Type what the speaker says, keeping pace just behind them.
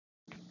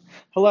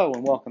Hello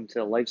and welcome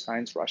to Life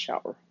Science Rush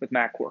Hour with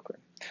Matt Corcoran.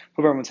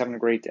 Hope everyone's having a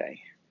great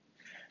day.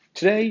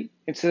 Today,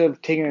 instead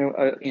of taking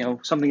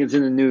something that's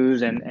in the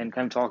news and kind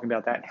of talking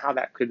about that and how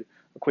that could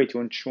equate to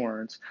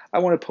insurance, I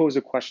want to pose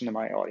a question to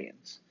my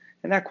audience.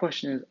 And that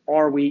question is,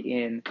 are we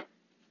in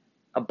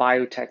a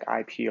biotech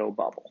IPO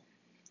bubble?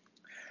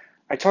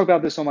 I talk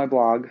about this on my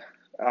blog,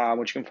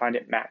 which you can find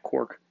at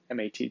mattcorc,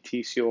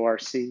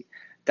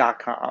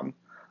 mattcorc.com.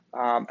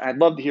 I'd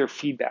love to hear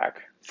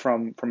feedback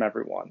from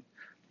everyone.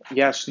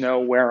 Yes,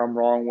 no, where I'm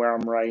wrong, where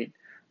I'm right,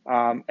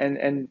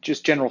 and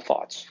just general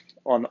thoughts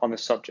on the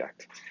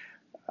subject.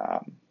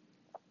 Um,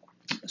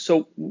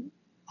 so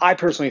I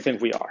personally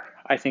think we are.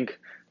 I think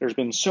there's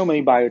been so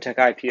many biotech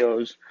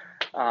IPOs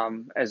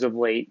as of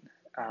late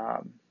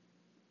that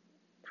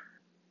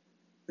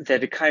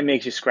it kind of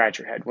makes you scratch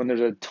your head. When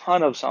there's a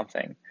ton of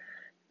something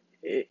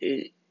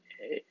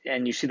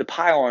and you see the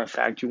pile-on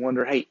effect, you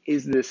wonder, hey,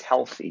 is this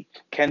healthy?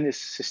 Can this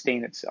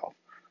sustain itself?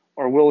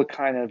 Or will it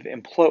kind of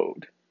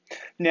implode?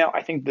 Now,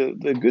 I think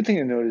the good thing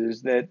to note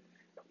is that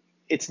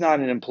it's not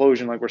an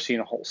implosion like we're seeing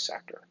a whole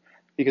sector,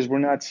 because we're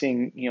not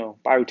seeing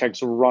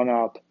biotechs run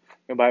up.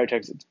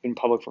 Biotechs that's been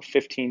public for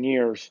 15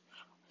 years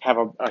have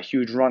a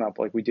huge run up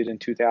like we did in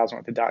 2000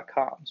 with the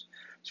dot-coms.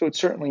 So it's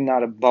certainly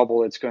not a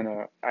bubble that's going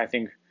to, I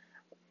think,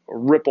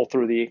 ripple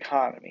through the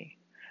economy.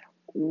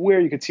 Where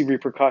you could see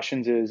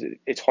repercussions is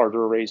it's harder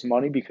to raise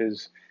money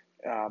because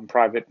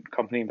private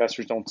company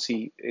investors don't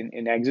see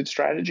an exit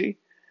strategy.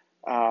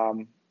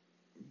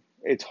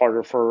 It's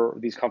harder for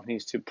these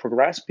companies to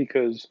progress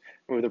because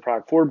move the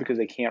product forward because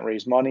they can't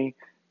raise money.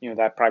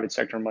 That private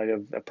sector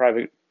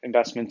private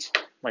investments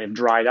might have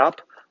dried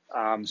up,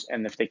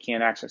 and if they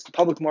can't access the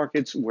public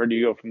markets, where do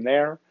you go from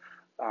there?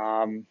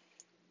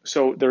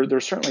 So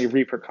there's certainly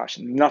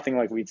repercussions. Nothing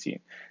like we'd seen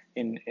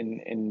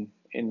in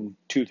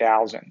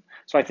 2000.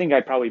 So I think I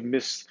probably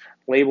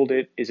mislabeled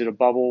it. Is it a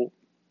bubble?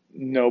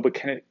 No, but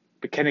can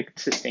it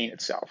sustain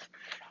itself?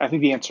 I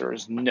think the answer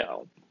is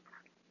no.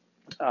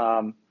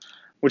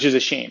 Which is a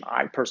shame.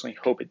 I personally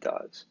hope it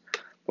does.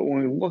 But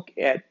when we look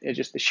at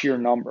just the sheer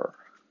number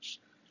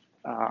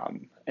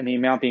and the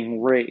amount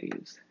being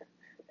raised,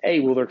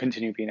 will there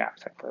continue to be an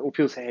appetite for it? Will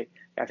people say, hey,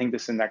 I think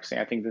this is the next thing,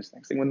 I think this is the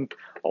next thing? When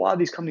a lot of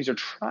these companies are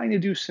trying to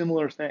do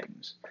similar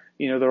things,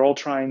 they're all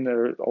trying,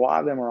 a lot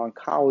of them are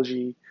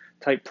oncology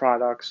type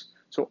products.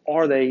 So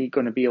are they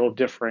going to be able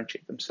to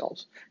differentiate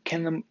themselves?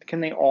 Can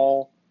they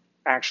all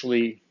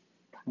actually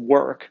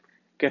work,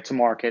 get to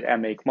market,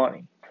 and make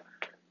money?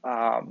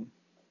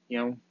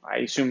 I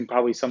assume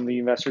probably some of the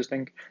investors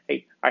think,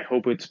 hey, I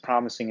hope it's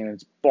promising and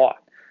it's bought.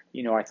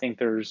 I think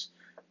when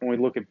we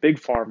look at big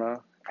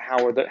pharma,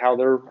 how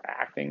they're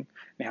acting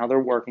and how they're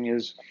working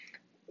is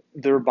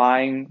they're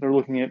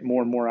looking at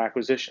more and more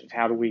acquisitions.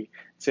 How do we,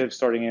 instead of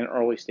starting in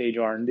early stage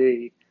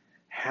R&D,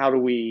 how do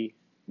we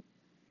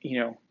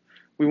want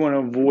to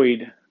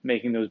avoid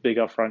making those big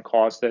upfront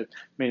costs that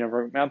may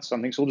never amount to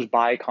something, so we'll just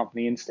buy a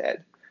company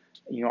instead.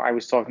 I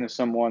was talking to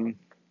someone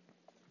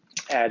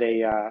at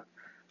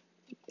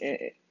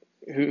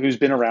who's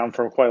been around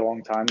for quite a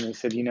long time, and they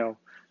said,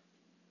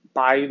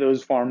 by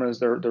those pharmas,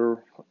 they're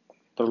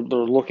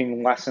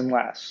looking less and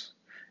less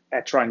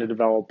at trying to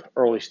develop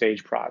early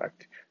stage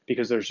product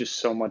because there's just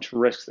so much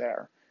risk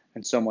there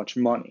and so much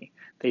money.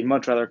 They'd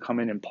much rather come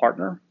in and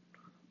partner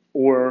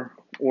or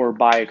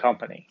buy a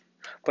company,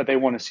 but they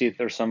want to see if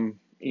there's some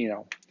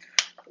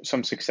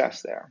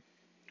success there.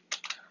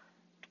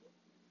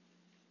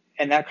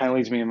 And that kind of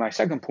leads me to my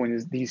second point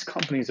is these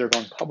companies that are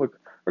going public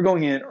are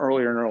going in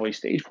earlier and early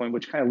stage point,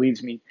 which kind of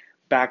leads me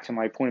back to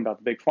my point about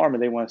the big pharma.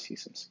 They want to see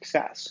some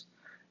success.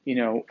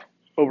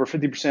 Over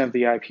 50% of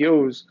the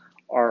IPOs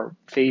are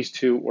phase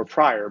 2 or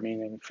prior,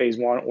 meaning phase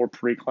 1 or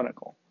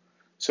preclinical.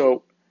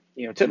 So,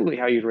 typically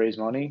how you'd raise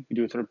money, you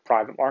do it through the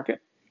private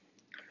market.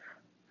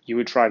 You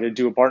would try to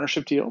do a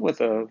partnership deal with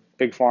a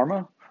big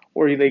pharma,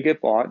 or they get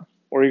bought,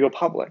 or you go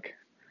public.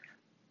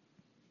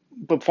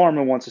 But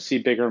pharma wants to see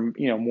bigger,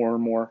 more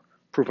and more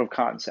proof of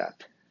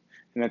concept.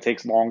 And that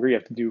takes longer. You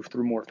have to do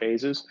through more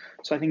phases.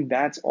 So I think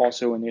that's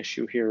also an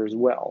issue here as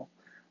well,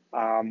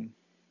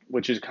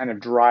 which is kind of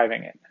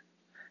driving it.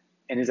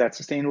 And is that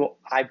sustainable?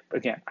 I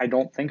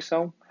don't think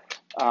so.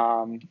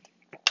 The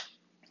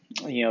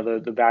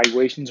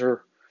valuations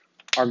are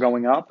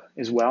going up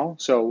as well.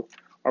 So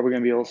are we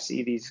going to be able to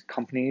see these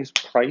companies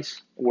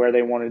price where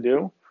they want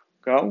to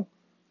go?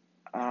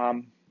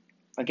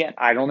 Again,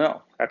 I don't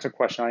know. That's a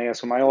question I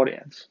ask my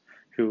audience,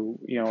 who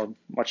are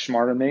much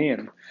smarter than me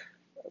and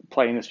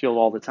play in this field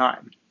all the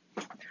time.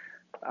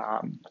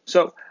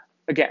 So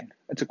again,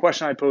 it's a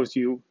question I pose to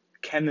you.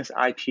 Can this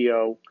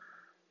IPO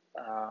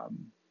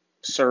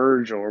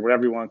surge, or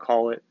whatever you want to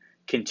call it,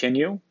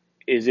 continue?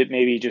 Is it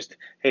maybe just,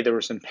 hey, there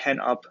was some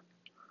pent-up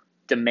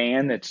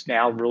demand that's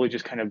now really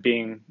just kind of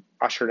being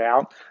ushered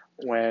out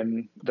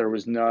when there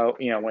was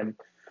when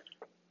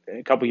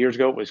a couple of years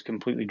ago it was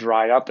completely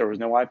dried up, there was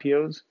no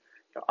IPOs?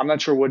 I'm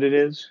not sure what it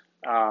is,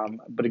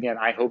 but again,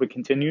 I hope it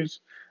continues.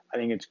 I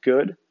think it's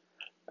good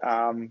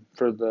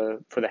for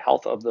the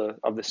health of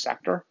the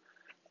sector,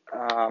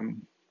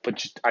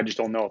 but I just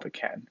don't know if it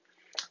can.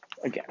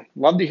 again,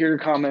 love to hear your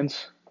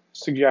comments,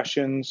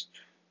 suggestions.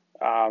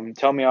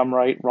 Tell me I'm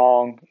right,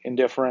 wrong,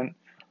 indifferent,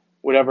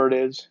 whatever it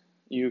is.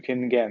 You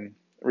can, again,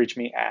 reach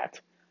me at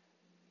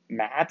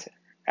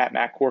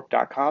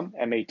matt@mattcork.com,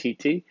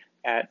 M-A-T-T,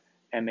 at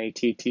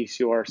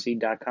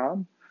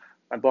mattcorc.com.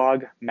 My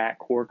blog,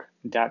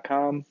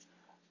 mattcork.com.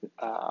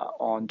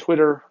 On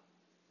Twitter,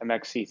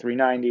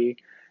 MXC390,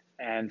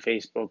 and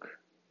Facebook,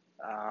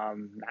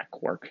 Matt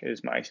Cork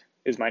is my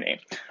name.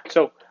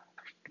 So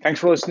thanks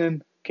for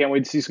listening. Can't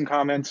wait to see some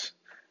comments,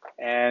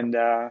 and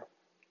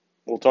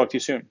we'll talk to you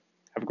soon.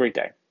 Have a great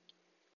day.